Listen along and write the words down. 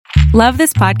Love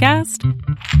this podcast?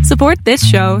 Support this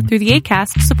show through the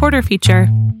Acast supporter feature.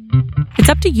 It's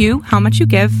up to you how much you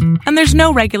give, and there's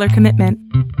no regular commitment.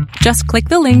 Just click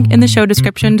the link in the show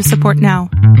description to support now.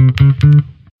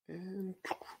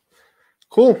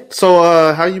 Cool.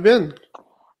 So, how you been?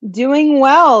 Doing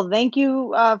well. Thank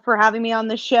you for having me on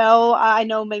the show. I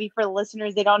know maybe for the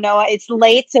listeners, they don't know it's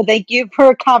late, so thank you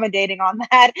for accommodating on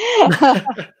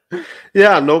that.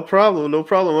 Yeah, no problem. No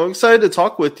problem. I'm excited to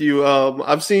talk with you.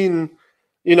 I've seen,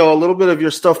 a little bit of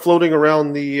your stuff floating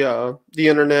around the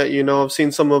internet. I've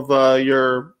seen some of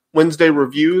your Wednesday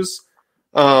reviews,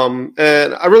 and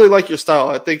I really like your style.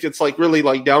 I think it's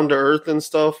really down to earth and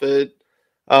stuff.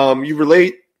 You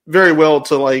relate very well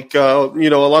to a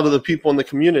lot of the people in the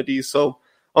community. So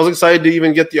I was excited to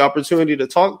even get the opportunity to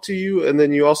talk to you. And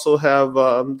then you also have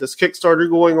this Kickstarter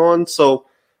going on. So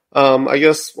I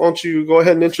guess why don't you go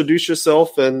ahead and introduce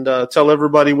yourself and tell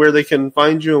everybody where they can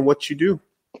find you and what you do.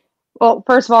 Well,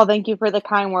 first of all, thank you for the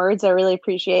kind words. I really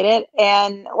appreciate it.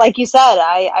 And like you said,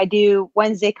 I do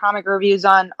Wednesday comic reviews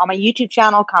on my YouTube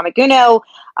channel, Comic Uno,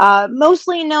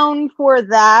 mostly known for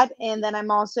that. And then I'm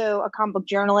also a comic book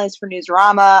journalist for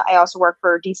Newsarama. I also work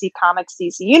for DC Comics,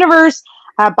 DC Universe.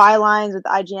 I have bylines with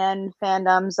IGN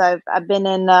fandoms. I've been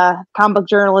in comic book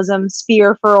journalism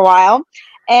sphere for a while.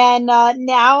 And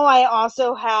now I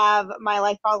also have my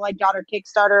Like Father, Like Daughter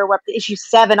Kickstarter. We're up to issue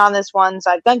 7 on this one. So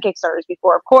I've done Kickstarters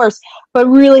before, of course, but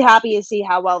really happy to see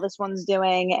how well this one's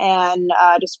doing and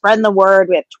just spreading the word.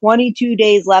 We have 22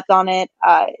 days left on it.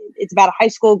 It's about a high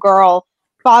school girl.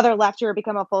 Father left her to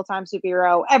become a full-time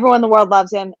superhero. Everyone in the world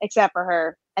loves him except for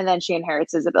her. And then she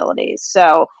inherits his abilities.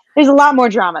 So there's a lot more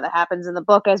drama that happens in the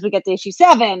book as we get to issue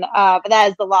 7. But that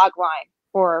is the log line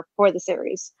for the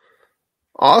series.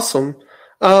 Awesome.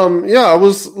 I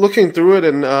was looking through it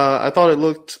and I thought it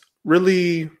looks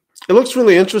really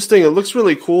interesting. It looks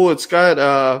really cool. It's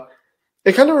got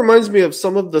it kind of reminds me of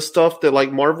some of the stuff that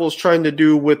Marvel's trying to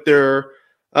do with their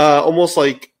almost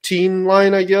teen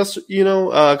line, I guess,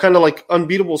 kind of like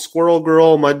Unbeatable Squirrel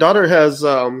Girl. My daughter has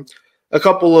a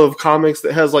couple of comics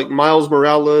that has Miles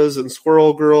Morales and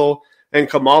Squirrel Girl and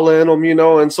Kamala in them,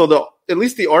 and so at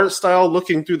least the art style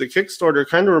looking through the Kickstarter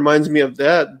kind of reminds me of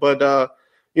that. But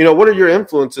what are your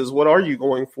influences? What are you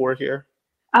going for here?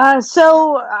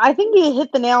 So I think you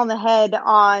hit the nail on the head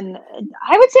on,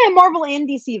 I would say, a Marvel and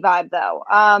DC vibe, though.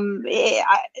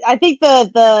 I think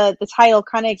the title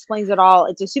kind of explains it all.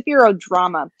 It's a superhero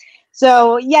drama.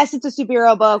 So yes, it's a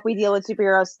superhero book. We deal with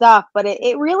superhero stuff, but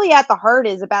it really at the heart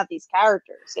is about these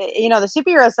characters. The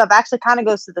superhero stuff actually kind of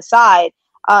goes to the side.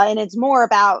 And it's more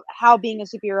about how being a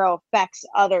superhero affects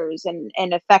others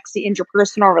and affects the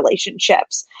interpersonal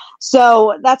relationships.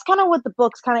 So that's kind of what the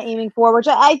book's kind of aiming for, which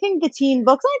I think the teen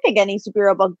books, I think any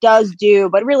superhero book does do,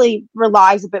 but really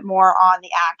relies a bit more on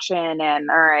the action and,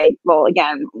 all right, well,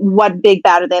 again, what big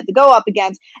bad do they have to go up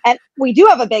against? And we do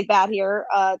have a big bad here.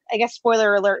 I guess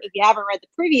spoiler alert, if you haven't read the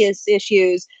previous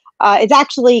issues, it's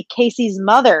actually Casey's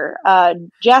mother,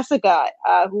 Jessica,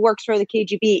 who works for the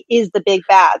KGB, is the big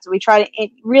bad. So we try to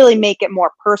really make it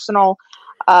more personal.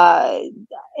 So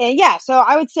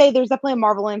I would say there's definitely a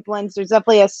Marvel influence. There's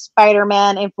definitely a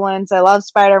Spider-Man influence. I love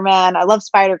Spider-Man. I love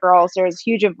Spider-Girl. So there's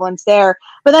huge influence there.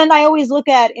 But then I always look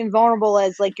at Invulnerable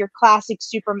as your classic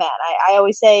Superman. I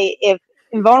always say if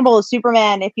Invulnerable is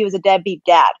Superman if he was a deadbeat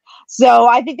dad. So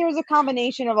I think there's a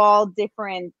combination of all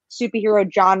different superhero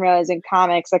genres and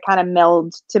comics that kind of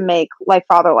meld to make Like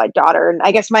Father, Like Daughter. And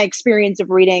I guess my experience of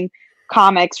reading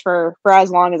comics for as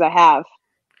long as I have.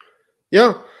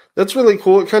 Yeah, that's really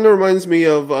cool. It kind of reminds me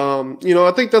of,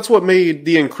 I think that's what made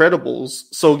The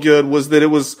Incredibles so good was that it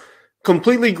was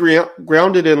completely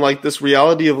grounded in this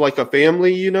reality of a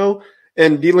family,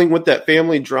 and dealing with that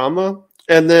family drama.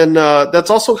 And then that's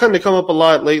also kind of come up a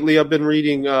lot lately. I've been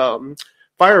reading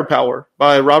Firepower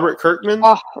by Robert Kirkman.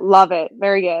 Oh, love it.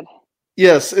 Very good.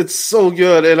 Yes, it's so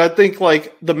good. And I think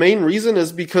the main reason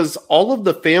is because all of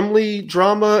the family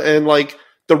drama and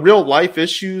the real life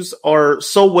issues are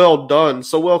so well done,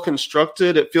 so well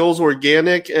constructed. It feels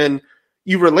organic and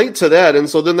you relate to that. And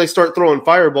so then they start throwing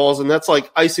fireballs and that's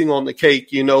icing on the cake,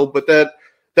 but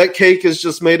that cake is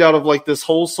just made out of this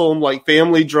wholesome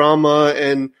family drama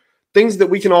and things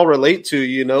that we can all relate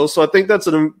to, So I think that's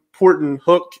an important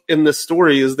hook in this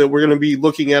story is that we're going to be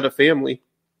looking at a family.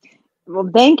 Well,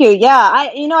 thank you. Yeah.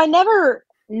 I never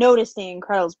noticed the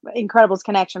Incredibles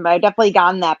connection, but I've definitely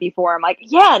gotten that before. I'm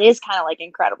yeah, it is kind of like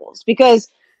Incredibles because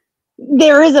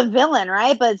there is a villain,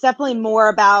 right? But it's definitely more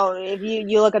about, if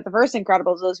you look at the first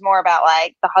Incredibles, it was more about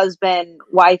the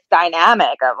husband-wife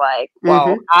dynamic of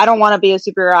well, I don't want to be a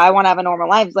superhero. I want to have a normal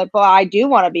life. It's well, I do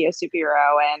want to be a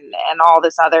superhero and all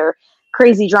this other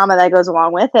crazy drama that goes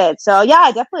along with it. So yeah,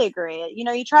 I definitely agree.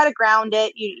 You try to ground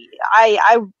it.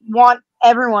 I want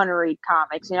everyone to read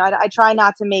comics. I try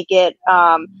not to make it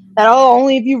that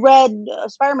only if you read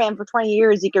Spider-Man for 20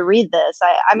 years you could read this.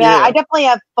 I mean, I definitely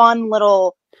have fun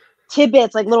little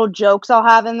tidbits, like little jokes I'll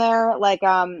have in there. Like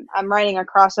I'm writing a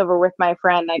crossover with my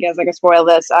friend. I guess I can spoil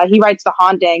this. He writes The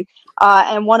Haunting,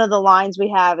 and one of the lines we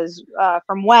have is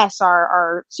from Wes,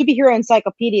 our superhero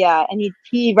encyclopedia, and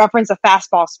he referenced a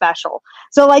fastball special.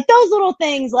 So like those little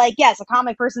things, like yes, a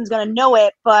comic person's gonna know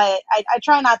it, but I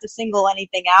try not to single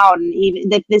anything out. And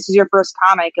even if this is your first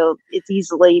comic, it's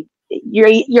easily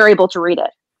you're able to read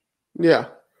it. Yeah.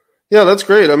 Yeah, that's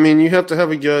great. I mean, you have to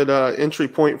have a good entry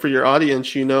point for your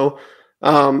audience,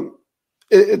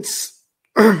 It's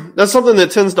that's something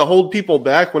that tends to hold people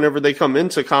back whenever they come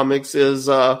into comics is,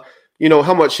 how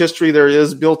much history there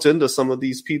is built into some of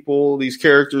these people, these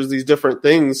characters, these different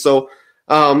things. So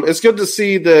it's good to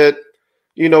see that,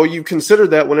 you consider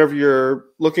that whenever you're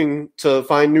looking to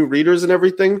find new readers and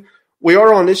everything. We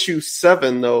are on issue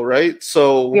 7, though, right?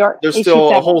 So there's still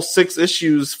a whole 6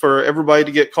 issues for everybody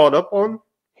to get caught up on.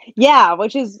 Yeah,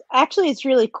 which is actually, it's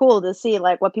really cool to see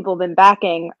like what people have been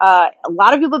backing. A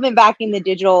lot of people have been backing the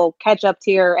digital catch-up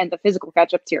tier and the physical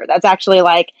catch-up tier. That's actually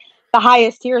like the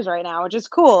highest tiers right now, which is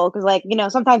cool because like,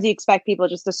 sometimes you expect people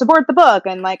just to support the book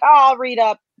and like, I'll read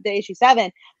up the issue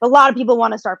 7. But a lot of people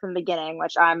want to start from the beginning,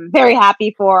 which I'm very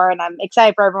happy for, and I'm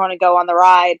excited for everyone to go on the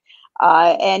ride.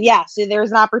 And yeah, so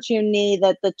there's an opportunity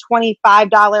that the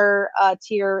 $25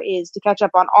 tier is to catch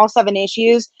up on all 7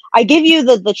 issues. I give you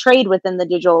the trade within the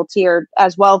digital tier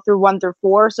as well through 1 through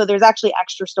 4. So there's actually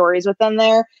extra stories within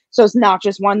there. So it's not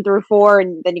just 1 through 4,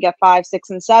 and then you get 5, 6,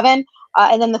 and 7.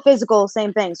 And then the physical,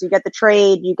 same thing. So you get the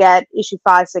trade, you get issue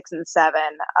 5, 6, and 7.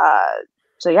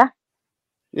 So yeah.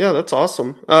 Yeah, that's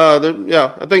awesome.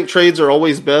 I think trades are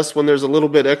always best when there's a little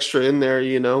bit extra in there,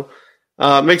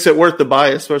 makes it worth the buy,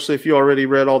 especially if you already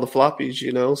read all the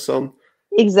floppies, so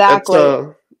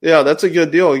exactly. That's a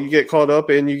good deal. You get caught up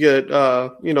and you get,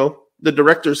 the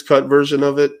director's cut version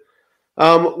of it.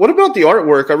 What about the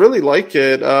artwork? I really like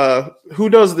it. Who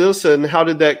does this and how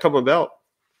did that come about?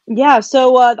 Yeah,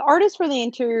 so the artist for the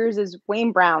interiors is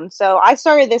Wayne Brown. So I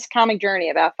started this comic journey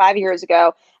about 5 years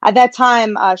ago. At that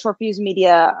time, Short Fuse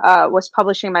Media was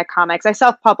publishing my comics. I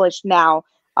self-published now,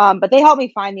 but they helped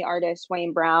me find the artist,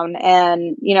 Wayne Brown.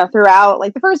 And, throughout,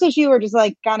 like the first issue, we're just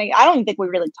like kind of, I don't even think we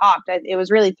really talked. It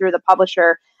was really through the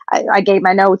publisher. I gave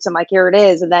my notes and like, here it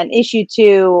is. And then issue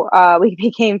 2, we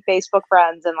became Facebook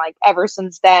friends. And like ever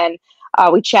since then,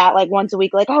 we chat like once a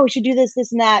week, like, oh, we should do this,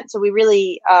 this, and that. So we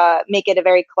really make it a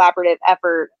very collaborative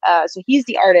effort. So he's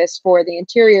the artist for the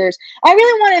interiors. I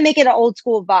really want to make it an old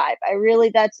school vibe.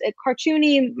 That's a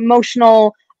cartoony,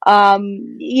 emotional,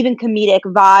 even comedic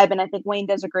vibe. And I think Wayne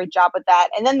does a great job with that.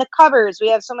 And then the covers, we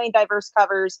have so many diverse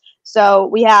covers. So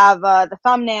we have the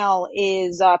thumbnail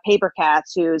is Paper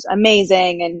Cats, who's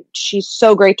amazing. And she's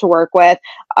so great to work with.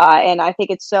 And I think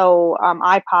it's so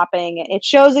eye-popping. It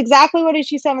shows exactly what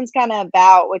issue 7's kind of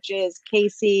about, which is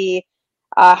Casey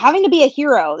having to be a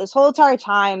hero. This whole entire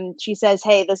time, she says,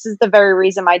 hey, this is the very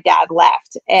reason my dad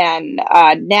left. And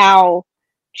now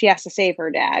she has to save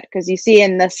her dad. Because you see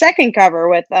in the second cover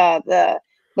with the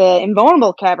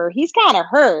Invulnerable cover, he's kind of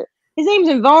hurt. His name's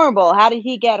Invulnerable. How did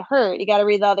he get hurt? You got to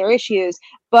read the other issues.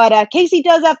 But Casey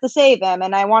does have to save him,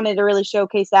 and I wanted to really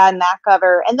showcase that in that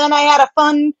cover. And then I had a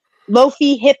fun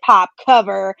lo-fi hip-hop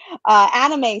cover,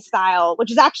 anime style,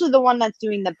 which is actually the one that's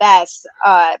doing the best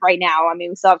right now. I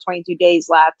mean, we still have 22 days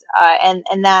left.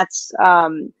 And that's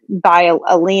by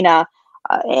Alina.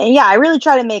 And yeah, I really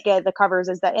try to make the covers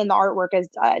in the artwork as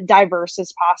diverse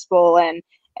as possible,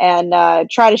 and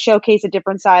try to showcase a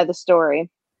different side of the story.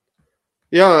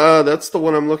 Yeah, that's the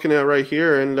one I'm looking at right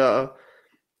here, and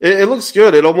it looks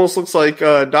good. It almost looks like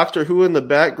Doctor Who in the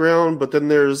background, but then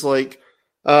there's like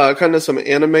kind of some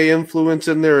anime influence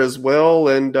in there as well.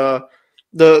 And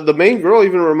the main girl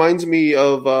even reminds me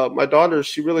of my daughter.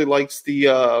 She really likes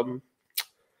the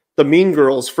Mean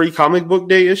Girls Free Comic Book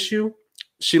Day issue.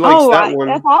 She likes that one.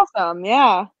 That's awesome.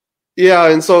 Yeah. Yeah,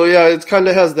 and so it kind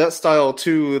of has that style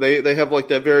too. They have like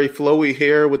that very flowy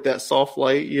hair with that soft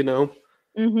light,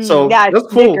 Mm-hmm. So yeah, that's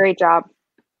cool. Did a great job.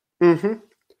 Mm-hmm.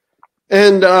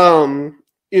 And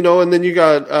and then you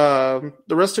got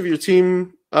the rest of your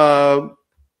team. What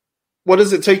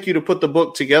does it take you to put the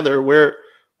book together?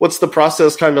 What's the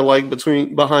process kind of like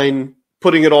behind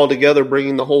putting it all together,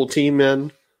 bringing the whole team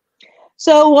in?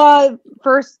 So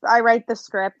first I write the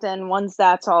script, and once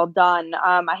that's all done,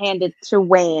 I hand it to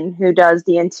Wayne, who does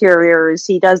the interiors.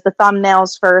 He does the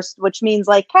thumbnails first, which means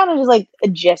like kind of just like a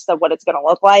gist of what it's going to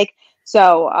look like.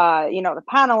 So, the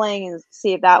paneling is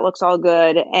see if that looks all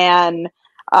good. And,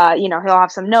 he'll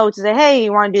have some notes and say, hey,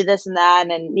 you want to do this and that.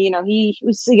 And, he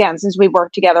was, again, since we've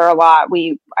worked together a lot,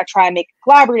 I try and make it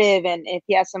collaborative. And if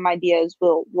he has some ideas,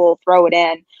 we'll throw it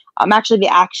in. Actually,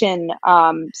 the action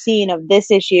scene of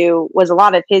this issue was a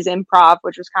lot of his improv,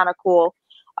 which was kind of cool.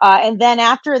 And then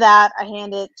after that, I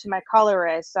hand it to my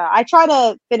colorist. I try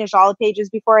to finish all the pages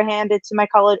before I hand it to my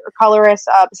colorist,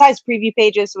 besides preview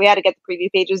pages. So we had to get the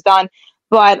preview pages done.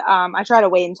 But I try to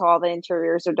wait until all the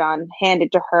interiors are done, hand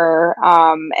it to her.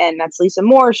 And that's Lisa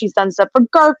Moore. She's done stuff for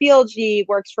Garfield. She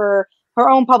works for her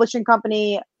own publishing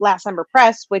company, Last Ember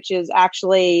Press, which is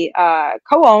actually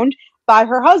co-owned by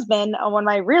her husband, one of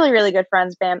my really, really good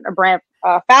friends, Brant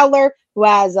Fowler, who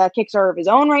has a Kickstarter of his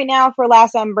own right now for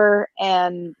Last Ember,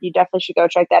 and you definitely should go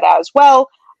check that out as well.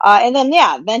 And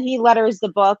then he letters the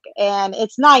book, and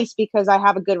it's nice because I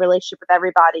have a good relationship with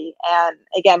everybody. And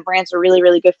again, Brant's a really,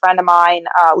 really good friend of mine.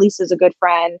 Lisa's a good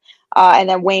friend. And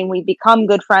then Wayne, we become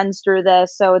good friends through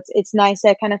this. So it's nice.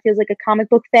 It kind of feels like a comic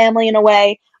book family in a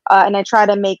way. And I try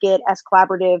to make it as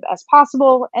collaborative as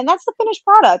possible. And that's the finished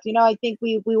product. I think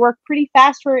we work pretty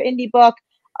fast for an indie book,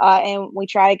 and we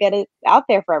try to get it out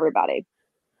there for everybody.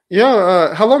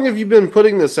 Yeah. How long have you been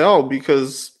putting this out?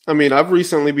 Because, I've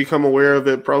recently become aware of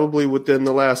it probably within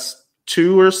the last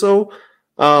 2 or so.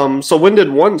 So when did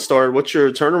one start? What's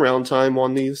your turnaround time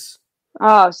on these?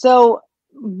 So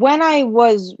when I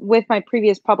was with my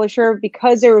previous publisher,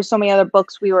 because there were so many other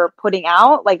books we were putting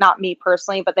out, like not me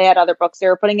personally, but they had other books they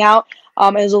were putting out,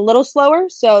 it was a little slower.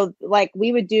 So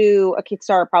we would do a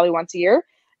Kickstarter probably once a year.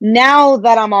 Now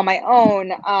that I'm on my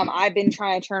own, I've been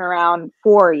trying to turn around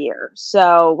 4 years.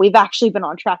 So we've actually been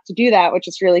on track to do that, which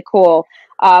is really cool.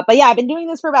 But yeah, I've been doing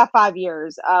this for about 5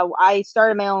 years. I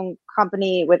started my own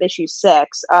company with issue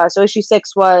 6. So issue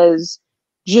 6 was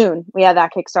June. We had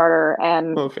that Kickstarter,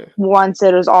 and once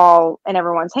it was all in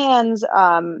everyone's hands,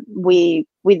 we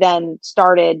then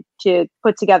started to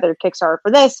put together a Kickstarter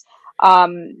for this,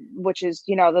 which is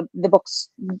the book's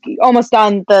almost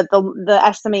done. The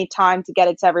estimate time to get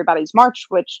it to everybody's March,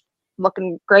 which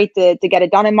looking great to get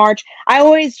it done in March. I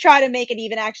always try to make it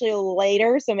even actually a little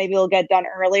later, so maybe it'll get done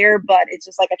earlier. But it's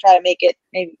just I try to make it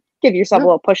maybe give yourself a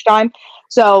little push time.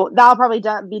 So that'll probably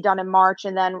be done in March.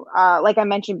 And then, like I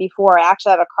mentioned before, I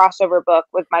actually have a crossover book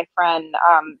with my friend,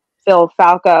 Phil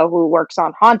Falco, who works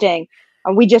on Haunting.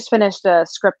 And we just finished a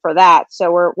script for that.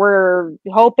 So we're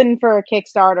hoping for a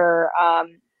Kickstarter,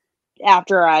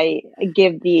 after I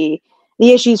give the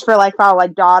issues for Follow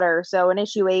Like Daughter. So an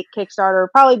issue 8 Kickstarter will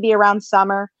probably be around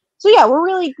summer. So yeah,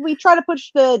 we try to push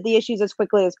the issues as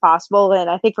quickly as possible. And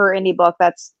I think for an indie book,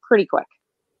 that's pretty quick.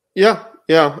 Yeah.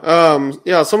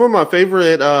 Some of my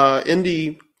favorite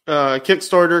indie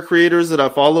Kickstarter creators that I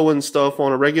follow and stuff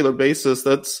on a regular basis,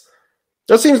 that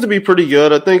seems to be pretty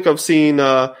good. I think I've seen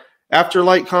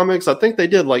Afterlight Comics. I think they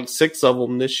did 6 of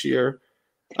them this year.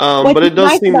 But it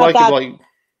does seem like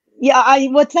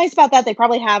what's nice about that, they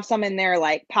probably have some in their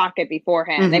pocket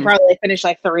beforehand. Mm-hmm. They probably finished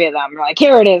 3 of them.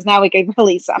 Here it is. Now we can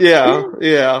release them.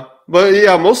 Yeah. But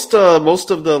yeah, most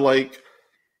of the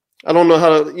I don't know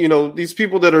how to, these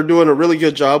people that are doing a really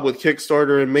good job with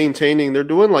Kickstarter and maintaining, they're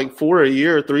doing 4 a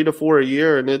year, 3 to 4 a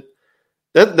year. And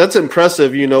that's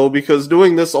impressive, because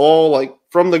doing this all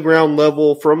from the ground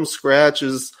level, from scratch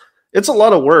it's a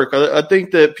lot of work. I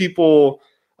think that people,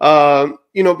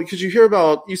 because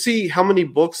you see how many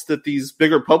books that these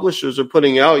bigger publishers are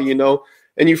putting out,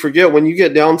 and you forget when you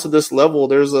get down to this level,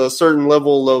 there's a certain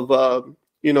level of,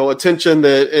 attention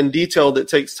and detail that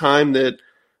takes time that,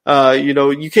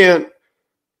 you can't,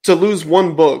 to lose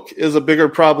one book is a bigger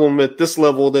problem at this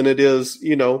level than it is,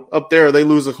 up there. They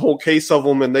lose a whole case of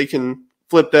them and they can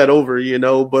flip that over,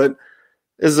 but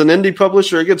as an indie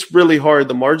publisher, it gets really hard.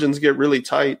 The margins get really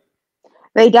tight.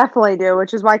 They definitely do,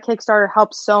 which is why Kickstarter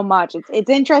helps so much. It's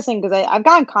interesting because I've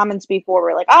gotten comments before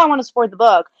where I don't want to support the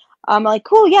book. I'm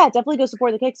cool, yeah, definitely go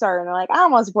support the Kickstarter. And they're I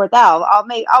don't want to support that.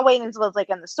 I'll wait until it's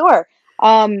in the store.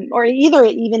 Or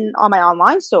even on my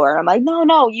online store. I'm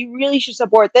no, you really should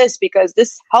support this because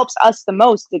this helps us the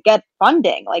most to get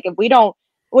funding. If we don't,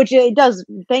 which it does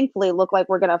thankfully look like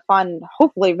we're going to fund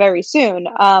hopefully very soon,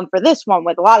 for this one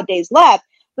with a lot of days left,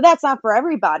 but that's not for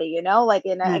everybody,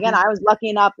 Mm-hmm. Again, I was lucky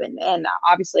enough and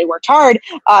obviously worked hard,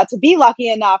 to be lucky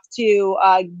enough to,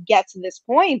 get to this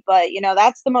point. But,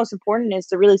 that's the most important, is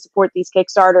to really support these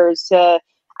Kickstarters to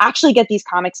actually get these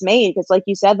comics made, because like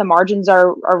you said, the margins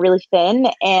are really thin,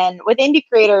 and with indie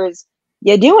creators,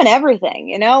 you're doing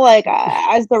everything,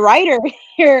 as the writer,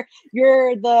 you're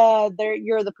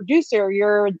the producer,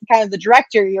 you're kind of the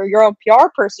director, you're your own PR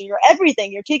person, you're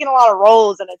everything. You're taking a lot of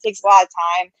roles, and it takes a lot of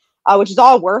time. which is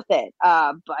all worth it.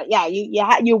 But yeah,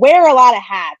 you wear a lot of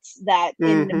hats that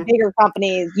in the bigger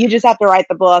companies, you just have to write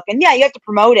the book, and yeah, you have to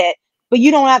promote it, but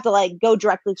you don't have to like go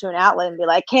directly to an outlet and be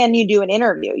like, can you do an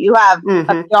interview? You have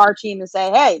a PR team to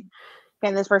say, hey,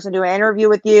 can this person do an interview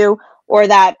with you? Or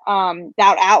that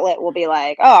outlet will be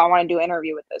like, oh, I want to do an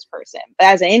interview with this person. But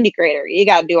as an indie creator, you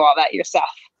got to do all that yourself.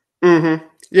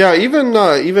 Yeah, even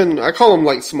I call them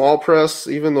like small press,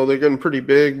 even though they're getting pretty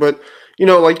big. But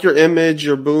like your Image,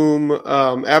 your Boom,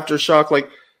 Aftershock, like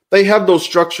they have those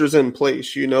structures in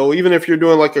place. Even if you're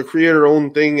doing like a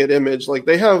creator-owned thing at Image, like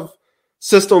they have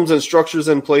systems and structures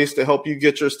in place to help you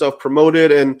get your stuff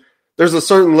promoted, and there's a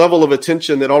certain level of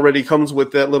attention that already comes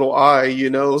with that little eye.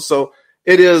 So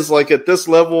it is like at this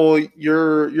level,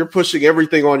 you're pushing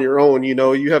everything on your own.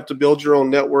 You have to build your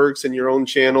own networks and your own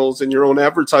channels and your own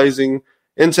advertising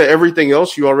into everything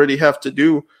else you already have to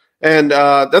do. And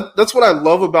that's what I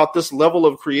love about this level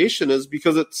of creation, is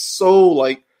because it's so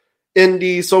like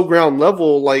indie, so ground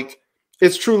level. Like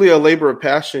it's truly a labor of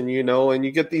passion, and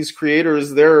you get these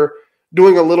creators, they're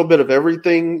doing a little bit of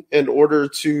everything in order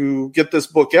to get this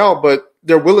book out, but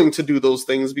they're willing to do those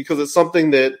things because it's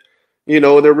something that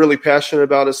they're really passionate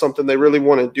about, is something they really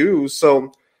want to do.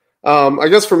 So I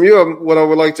guess from you, what I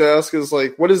would like to ask is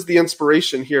like, what is the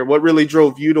inspiration here? What really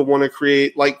drove you to want to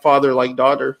create Like Father, Like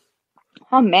Daughter?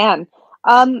 Oh man.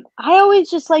 I always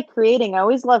just like creating. I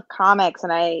always loved comics,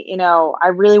 and I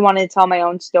really wanted to tell my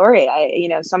own story.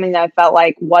 Something that I felt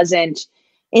like wasn't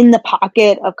in the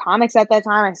pocket of comics at that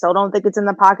time. I still don't think it's in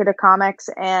the pocket of comics.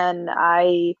 And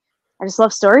I just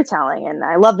love storytelling, and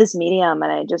I love this medium,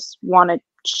 and I just want to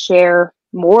share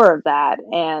more of that.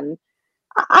 And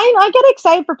I get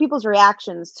excited for people's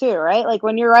reactions too, right? Like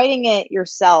when you're writing it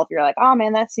yourself, you're like, oh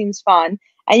man, that seems fun.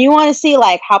 And you want to see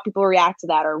like how people react to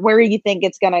that, or where you think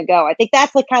it's going to go. I think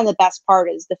that's like kind of the best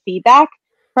part, is the feedback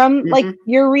from like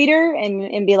your reader,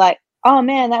 and be like, oh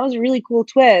man, that was a really cool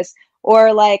twist.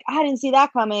 Or like, I didn't see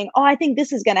that coming. Oh, I think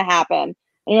this is going to happen.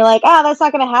 And you're like, that's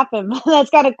not going to happen. That's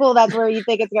kind of cool. That's where you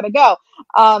think it's going to go.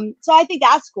 So I think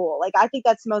that's cool. Like, I think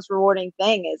that's the most rewarding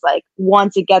thing, is like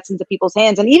once it gets into people's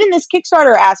hands. And even this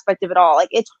Kickstarter aspect of it all, like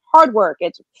it's hard work.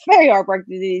 It's very hard work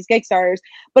to do these Kickstarters,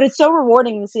 but it's so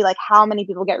rewarding to see like how many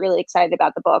people get really excited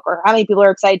about the book, or how many people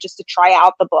are excited just to try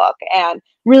out the book and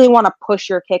really want to push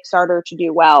your Kickstarter to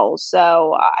do well.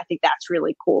 So I think that's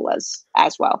really cool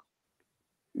as well.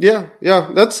 Yeah.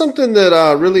 That's something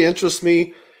that really interests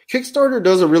me. Kickstarter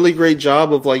does a really great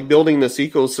job of like building this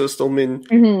ecosystem, and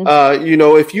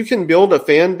if you can build a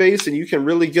fan base and you can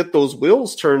really get those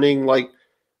wheels turning, like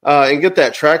and get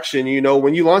that traction,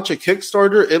 when you launch a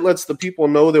Kickstarter, it lets the people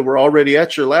know that we're already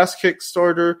at your last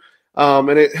Kickstarter,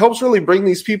 and it helps really bring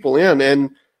these people in. And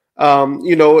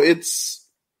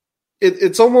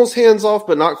it's almost hands off,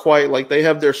 but not quite. Like they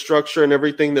have their structure and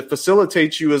everything that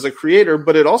facilitates you as a creator,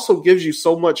 but it also gives you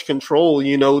so much control,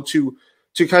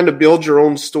 to kind of build your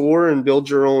own store and build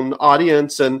your own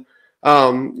audience, and,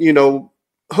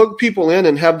 hook people in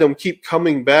and have them keep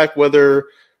coming back, whether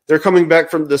they're coming back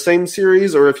from the same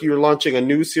series or if you're launching a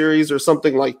new series or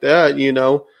something like that,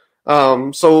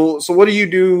 So what do you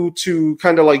do to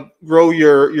kind of like grow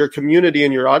your community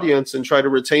and your audience and try to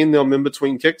retain them in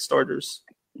between Kickstarters?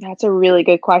 That's a really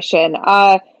good question.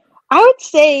 I would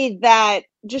say that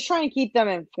just trying to keep them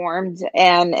informed,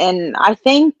 and I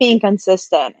think being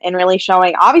consistent and really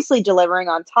showing, obviously delivering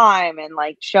on time, and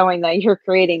like showing that you're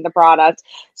creating the product.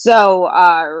 So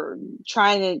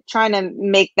trying to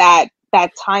make that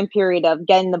time period of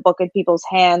getting the book in people's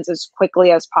hands as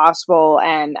quickly as possible,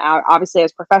 and obviously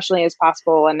as professionally as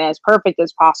possible and as perfect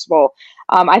as possible,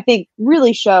 I think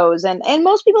really shows. And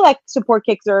most people that support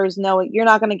Kickstarters know you're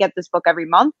not going to get this book every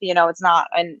month. It's not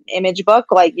an Image book.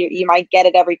 Like you might get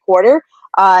it every quarter,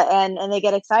 and they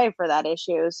get excited for that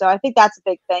issue. So I think that's a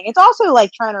big thing. It's also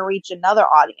like trying to reach another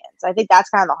audience. I think that's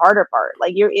kind of the harder part.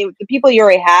 Like the people you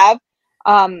already have,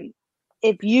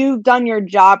 if you've done your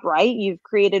job right, you've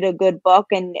created a good book,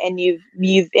 and you've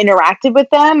interacted with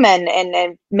them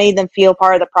and made them feel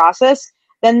part of the process,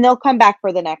 then they'll come back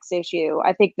for the next issue.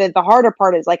 I think that the harder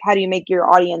part is like, how do you make your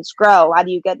audience grow? How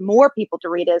do you get more people to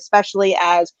read it, especially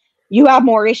as you have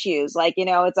more issues? Like,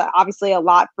 it's obviously a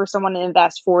lot for someone to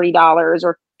invest $40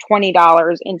 or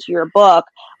 $20 into your book.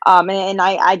 And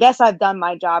I guess I've done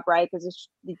my job right, because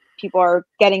people are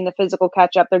getting the physical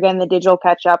catch up, they're getting the digital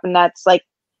catch up, and that's like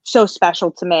so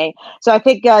special to me. So I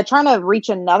think trying to reach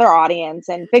another audience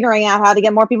and figuring out how to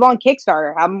get more people on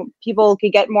Kickstarter, how people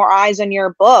could get more eyes on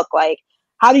your book, like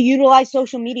how to utilize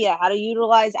social media, how to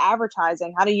utilize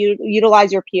advertising, how to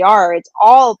utilize your PR. It's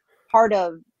all part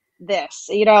of this.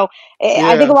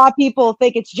 I think a lot of people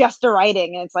think it's just the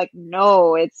writing, and it's like,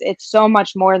 no, it's so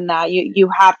much more than that. You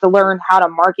have to learn how to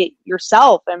market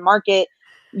yourself and market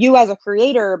you as a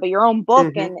creator, but your own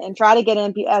book, and try to get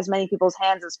in as many people's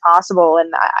hands as possible.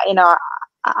 And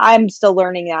I'm still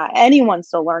learning that. Anyone's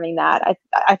still learning that.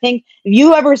 I think if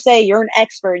you ever say you're an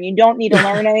expert and you don't need to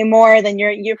learn anymore, then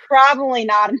you're probably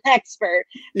not an expert.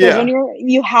 Because when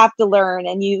you have to learn,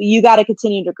 and you got to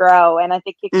continue to grow. And I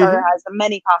think Kickstarter has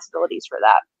many possibilities for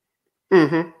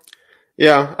that.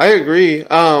 Yeah, I agree.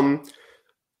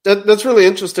 That's really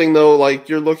interesting, though. Like,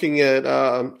 you're looking at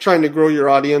trying to grow your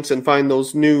audience and find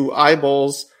those new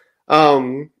eyeballs.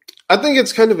 I think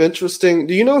it's kind of interesting.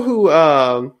 Do you know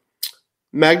who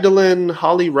Magdalene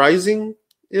Holly Rising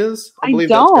is? I believe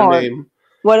don't. That's her name.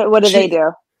 What do they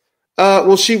do?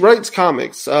 Well, she writes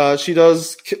comics. She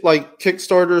does like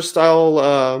Kickstarter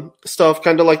style stuff,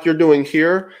 kind of like you're doing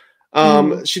here.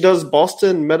 She does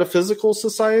Boston Metaphysical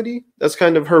Society. That's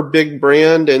kind of her big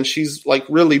brand, and she's like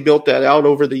really built that out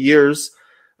over the years.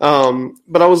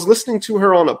 But I was listening to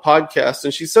her on a podcast,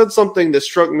 and she said something that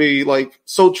struck me like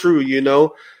so true,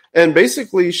 And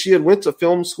basically, she had went to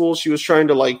film school. She was trying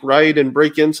to like write and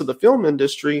break into the film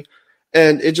industry,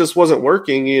 and it just wasn't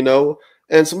working,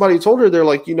 And somebody told her, they're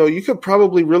like, you could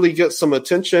probably really get some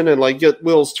attention and like get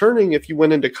wheels turning if you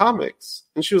went into comics.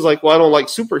 And she was like, well, I don't like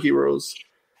superheroes.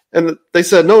 And they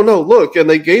said, no, look. And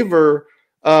they gave her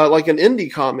like an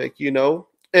indie comic,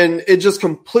 and it just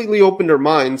completely opened her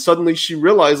mind. Suddenly she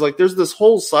realized like there's this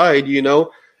whole side, And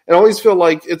I always feel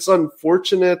like it's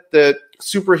unfortunate that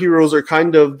superheroes are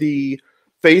kind of the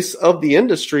face of the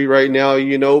industry right now,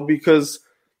 because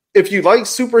if you like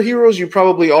superheroes, you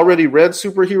probably already read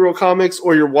superhero comics,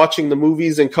 or you're watching the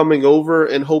movies and coming over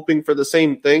and hoping for the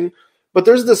same thing. But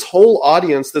there's this whole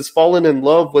audience that's fallen in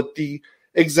love with the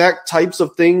exact types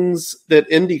of things that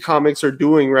indie comics are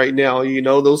doing right now,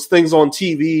 those things on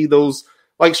TV, those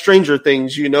like Stranger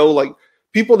Things, like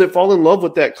people that fall in love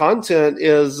with that content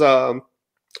is the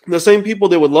same people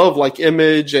that would love like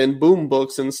Image and Boom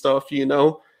Books and stuff,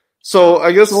 So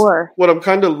I guess what I'm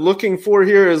kind of looking for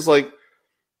here is like,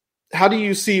 how do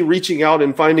you see reaching out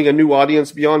and finding a new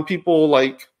audience beyond people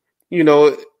like,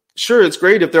 sure, it's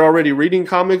great if they're already reading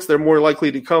comics, they're more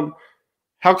likely to come.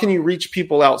 How can you reach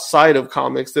people outside of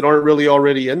comics that aren't really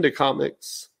already into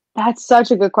comics? That's such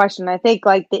a good question. I think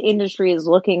like the industry is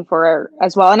looking for it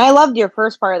as well. And I loved your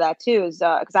first part of that too, is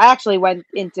because I actually went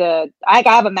into, I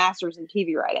have a master's in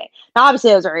TV writing. Now,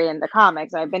 obviously I was already into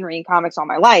comics. I've been reading comics all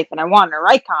my life and I wanted to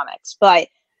write comics, but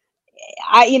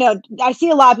I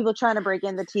see a lot of people trying to break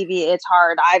into TV. It's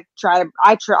hard.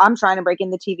 I'm trying to break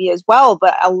into TV as well.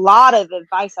 But a lot of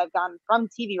advice I've gotten from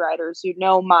TV writers who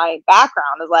know my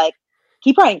background is like,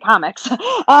 keep writing comics.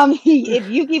 If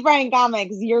you keep writing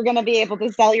comics, you're going to be able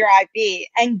to sell your IP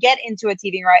and get into a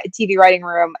TV writing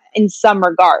room in some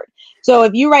regard. So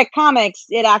if you write comics,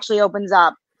 it actually opens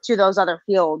up to those other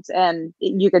fields, and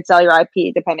you could sell your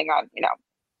IP depending on,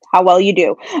 how well you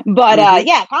do. But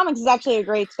comics is actually a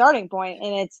great starting point,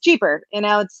 and it's cheaper.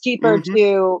 It's cheaper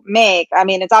to make. I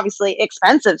mean, it's obviously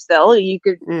expensive still. You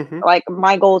could like,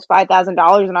 my goal is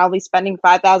 $5,000, and I'll be spending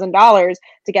 $5,000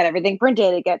 to get everything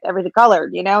printed, to get everything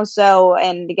colored, so,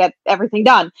 and to get everything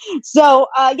done. So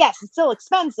yes, it's still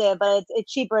expensive, but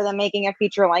it's cheaper than making a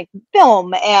feature length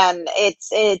film, and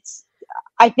it's.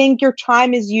 I think your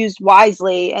time is used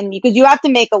wisely, and because you have to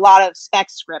make a lot of spec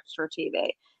scripts for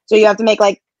TV, so you have to make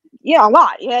like. A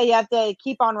lot. Yeah, you have to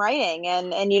keep on writing,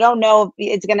 and you don't know if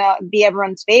it's going to be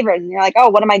everyone's favorite. And you're like, oh,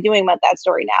 what am I doing with that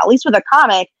story now? At least with a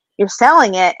comic, you're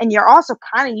selling it, and you're also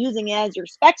kind of using it as your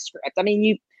spec script. I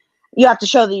mean, you have to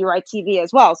show that you write TV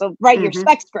as well. So write your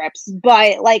spec scripts,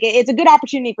 but like it's a good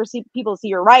opportunity for people to see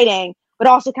your writing, but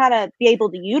also kind of be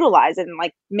able to utilize it and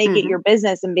like make it your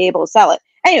business and be able to sell it.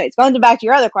 Anyways, going back to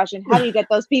your other question, how do you get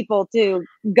those people to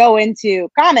go into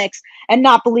comics and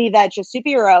not believe that it's just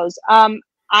superheroes?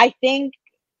 I think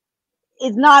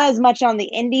it's not as much on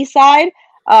the indie side.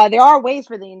 There are ways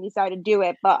for the indie side to do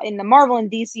it, but in the Marvel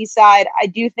and DC side, I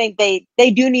do think they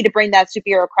do need to bring that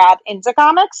superhero crowd into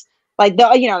comics. Like,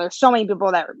 there's so many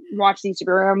people that watch these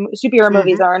superhero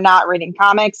movies that are not reading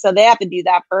comics, so they have to do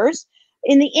that first.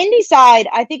 In the indie side,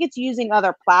 I think it's using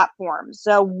other platforms.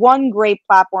 So one great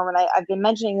platform, and I've been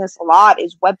mentioning this a lot,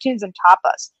 is Webtoons and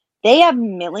Tapas. They have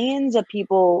millions of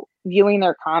people viewing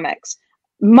their comics.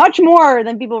 Much more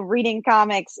than people reading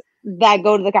comics that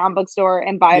go to the comic book store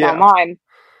and buy it online.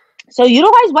 So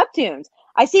utilize Webtoons.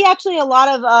 I see actually a lot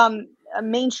of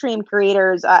mainstream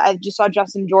creators. I just saw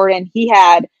Justin Jordan. He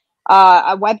had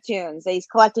webtoons that he's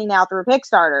collecting now through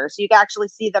Kickstarter. So you can actually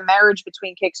see the marriage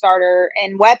between Kickstarter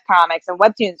and webcomics and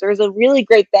webtoons. There's a really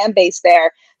great fan base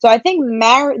there. So I think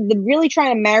really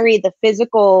trying to marry the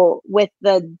physical with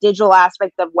the digital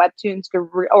aspect of webtoons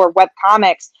or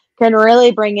webcomics can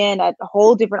really bring in a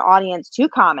whole different audience to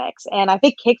comics. And I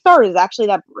think Kickstarter is actually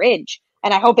that bridge.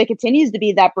 And I hope it continues to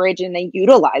be that bridge and they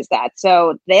utilize that.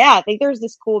 So yeah, I think there's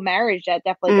this cool marriage that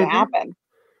definitely can happen.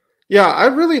 Yeah, I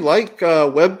really like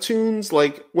webtoons.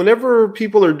 Like whenever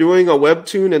people are doing a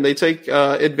webtoon and they take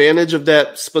advantage of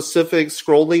that specific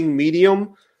scrolling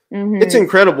medium, it's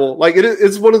incredible. Like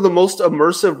it's one of the most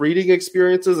immersive reading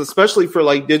experiences, especially for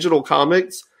like digital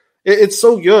comics. It's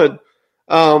so good.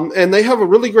 And they have a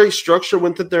really great structure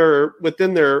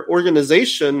within their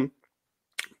organization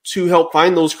to help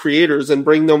find those creators and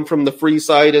bring them from the free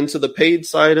side into the paid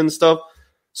side and stuff.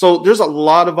 So there's a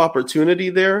lot of opportunity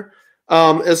there.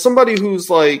 As somebody who's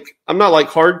like, I'm not like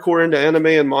hardcore into anime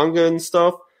and manga and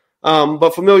stuff,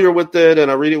 but familiar with it, and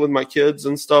I read it with my kids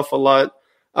and stuff a lot.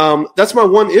 That's my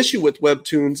one issue with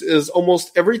webtoons is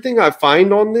almost everything I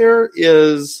find on there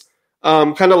is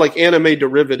kind of like anime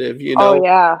derivative, you know? Oh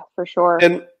yeah, for sure.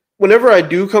 And whenever I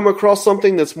do come across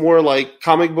something that's more like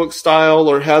comic book style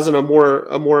or has a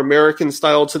more American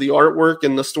style to the artwork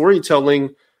and the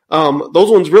storytelling, those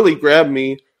ones really grab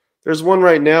me. There's one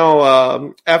right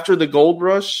now, After the Gold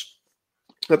Rush.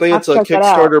 I think it's a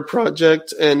Kickstarter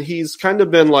project, and he's kind of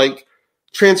been like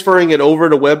transferring it over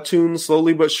to webtoons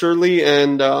slowly but surely,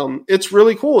 and it's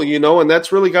really cool, you know, and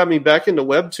that's really got me back into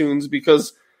webtoons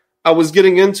because I was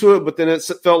getting into it, but then it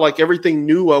felt like everything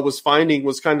new I was finding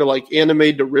was kind of like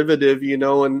anime derivative, you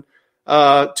know, and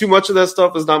too much of that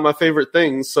stuff is not my favorite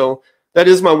thing. So that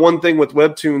is my one thing with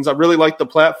webtoons. I really like the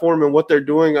platform and what they're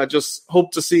doing. I just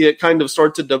hope to see it kind of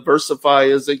start to diversify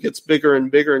as it gets bigger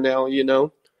and bigger now, you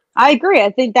know? I agree. I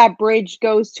think that bridge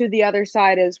goes to the other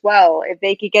side as well. If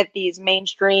they could get these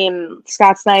mainstream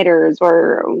Scott Snyders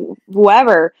or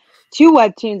whoever to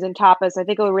webtoons and Tapas, I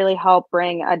think it would really help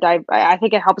bring I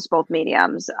think it helps both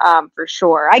mediums for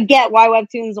sure. I get why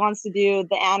webtoons wants to do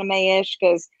the anime-ish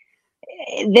because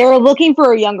they're looking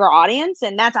for a younger audience,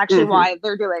 and that's actually why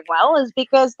they're doing well, is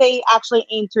because they actually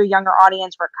aim to a younger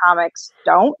audience where comics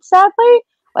don't, sadly.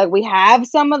 Like, we have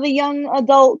some of the young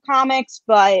adult comics,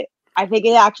 but I think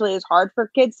it actually is hard for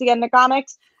kids to get into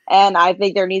comics, and I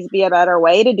think there needs to be a better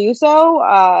way to do so.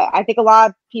 I think a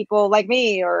lot of people like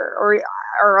me or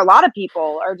a lot of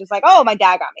people are just like, oh, my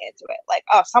dad got me into it. Like,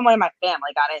 oh, someone in my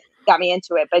family got me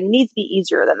into it, but it needs to be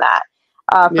easier than that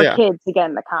for kids to get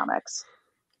into comics.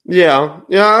 Yeah.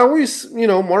 I always, you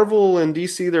know, Marvel and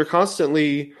DC, they're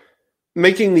constantly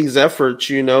making these efforts,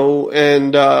 you know,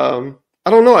 and I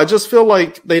don't know. I just feel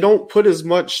like they don't put as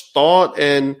much thought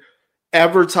and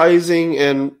advertising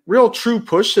and real true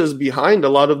pushes behind a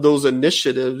lot of those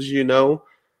initiatives, you know,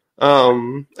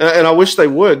 and I wish they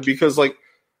would, because like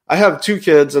I have 2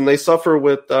 kids and they suffer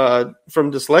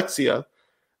from dyslexia.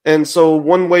 And so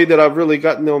one way that I've really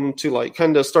gotten them to like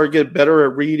kind of start get better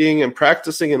at reading and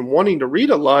practicing and wanting to read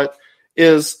a lot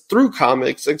is through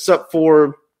comics, except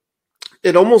for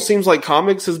it almost seems like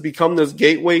comics has become this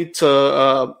gateway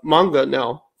to manga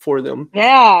now for them.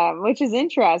 Yeah, which is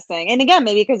interesting. And again,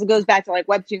 maybe because it goes back to like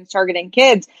webtoons targeting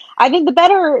kids. I think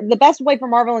the best way for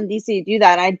Marvel and DC to do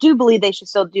that, and I do believe they should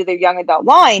still do their young adult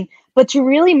line, but to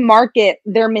really market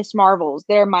their Miss Marvels,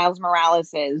 their Miles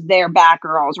Moraleses, their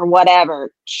Batgirls, or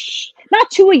whatever,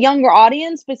 not to a younger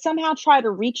audience, but somehow try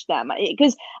to reach them.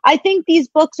 Because I think these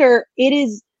books it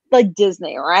is like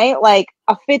Disney, right? Like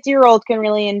a 50-year-old can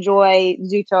really enjoy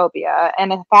Zootopia,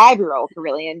 and a 5-year-old can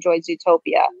really enjoy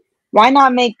Zootopia. Why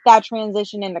not make that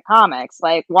transition into comics?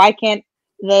 Like, why can't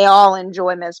they all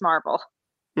enjoy Ms. Marvel?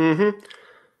 Mm-hmm.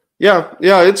 Yeah,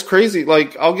 it's crazy.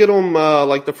 Like, I'll get them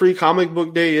like the free comic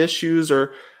book day issues,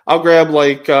 or I'll grab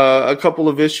like a couple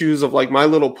of issues of like My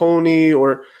Little Pony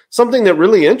or something that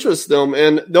really interests them,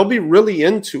 and they'll be really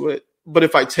into it. But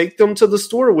if I take them to the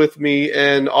store with me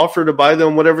and offer to buy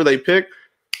them whatever they pick,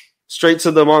 straight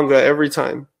to the manga every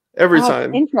time. Every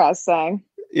time. Interesting.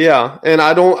 Yeah, and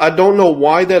I don't know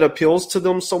why that appeals to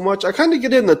them so much. I kind of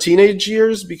get it in the teenage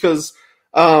years because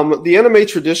the anime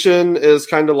tradition is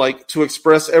kind of like to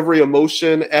express every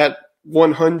emotion at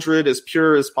 100 as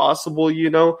pure as possible, you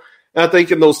know? And I think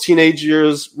in those teenage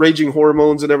years, raging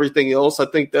hormones and everything else, I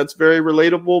think that's very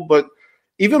relatable. But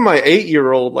even my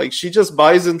 8-year-old, like, she just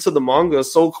buys into the manga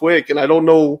so quick, and I don't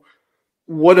know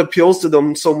what appeals to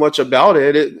them so much about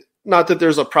it. Not that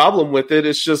there's a problem with it.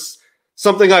 It's just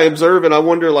something I observe, and I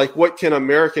wonder, like, what can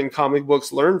American comic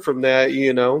books learn from that,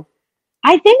 you know?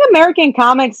 I think American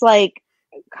comics, like,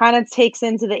 kind of takes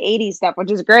into the 80s stuff,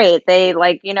 which is great. They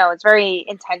it's very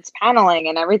intense paneling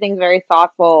and everything's very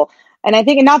thoughtful. And I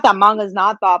think not that manga is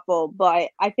not thoughtful, but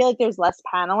I feel like there's less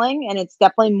paneling and it's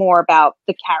definitely more about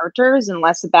the characters and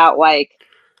less about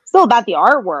still about the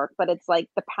artwork, but it's like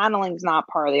the paneling's not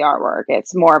part of the artwork.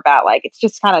 It's more about it's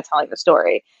just kind of telling the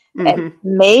story. And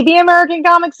maybe American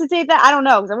comics to take that. I don't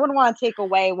know, because I wouldn't want to take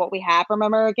away what we have from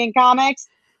American comics.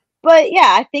 But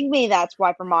yeah, I think maybe that's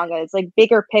why for manga it's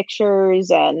bigger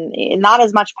pictures and not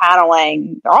as much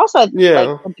paneling. They're also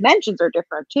the dimensions are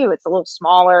different too. It's a little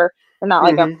smaller. They're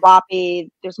not a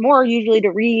floppy. There's more usually to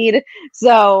read.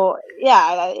 So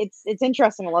yeah, it's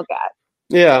interesting to look at.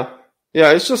 Yeah.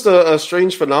 Yeah, it's just a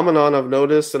strange phenomenon I've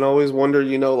noticed and always wondered,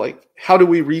 how do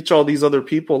we reach all these other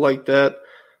people like that?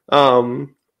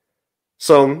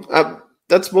 So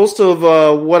that's most of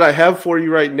what I have for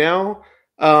you right now.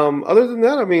 Other than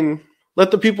that, I mean,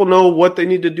 let the people know what they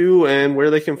need to do and where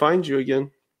they can find you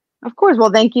again. Of course.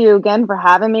 Well, thank you again for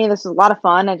having me. This was a lot of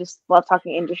fun. I just love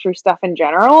talking industry stuff in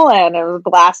general, and it was a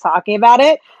blast talking about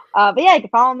it. But yeah, you can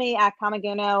follow me at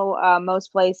Comic-Uno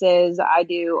most places. I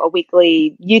do a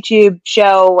weekly YouTube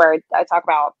show where I talk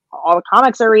about all the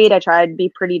comics I read. I try to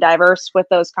be pretty diverse with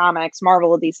those comics,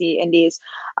 Marvel, DC, Indies.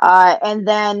 And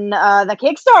then the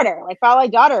Kickstarter, Follow My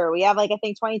Daughter. We have I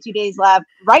think 22 days left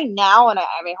right now. And I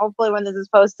mean, hopefully when this is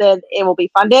posted, it will be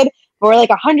funded. We're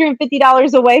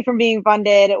 $150 away from being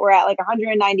funded. We're at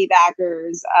 190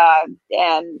 backers.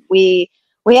 And we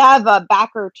have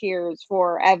backer tiers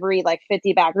for every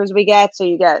 50 backers we get. So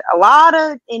you get a lot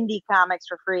of indie comics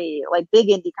for free, big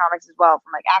indie comics as well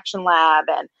from Action Lab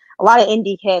and a lot of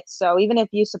indie hits. So even if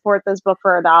you support this book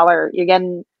for $1, you're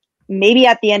getting maybe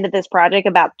at the end of this project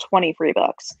about 20 free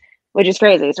books, which is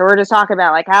crazy. So we're just talking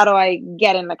about how do I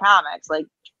get into comics?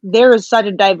 There is such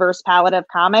a diverse palette of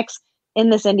comics in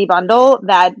this indie bundle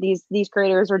that these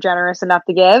creators were generous enough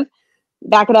to give.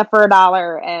 Back it up for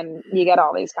 $1 and you get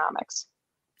all these comics.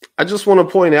 I just want to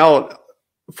point out,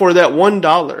 for that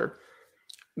 $1,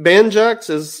 Banjax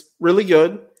is really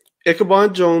good.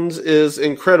 Ichabod Jones is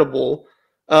incredible.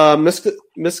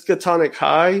 Miskatonic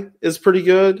High is pretty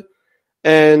good.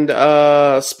 And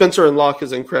Spencer and Locke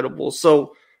is incredible.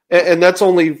 So, and that's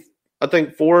only, I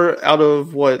think, 4 out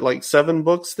of 7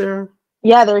 books there?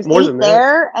 Yeah, there's more 8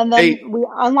 there, and then 8. We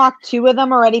unlocked 2 of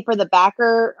them already for the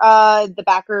backer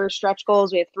stretch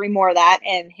goals. We have 3 more of that,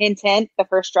 and hint, the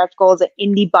first stretch goal is an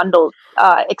indie bundle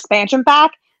expansion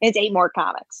pack. And it's 8 more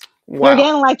comics. Wow. You're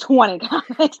getting 20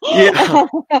 comics. Yeah,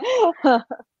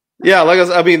 yeah.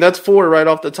 I mean, that's 4 right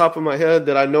off the top of my head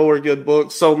that I know are good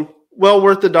books. So well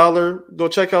worth $1. Go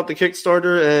check out the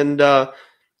Kickstarter and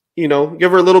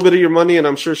give her a little bit of your money, and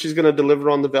I'm sure she's going to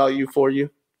deliver on the value for you.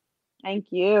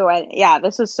 Thank you. Yeah,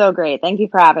 this was so great. Thank you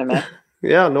for having me.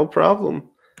 Yeah, no problem.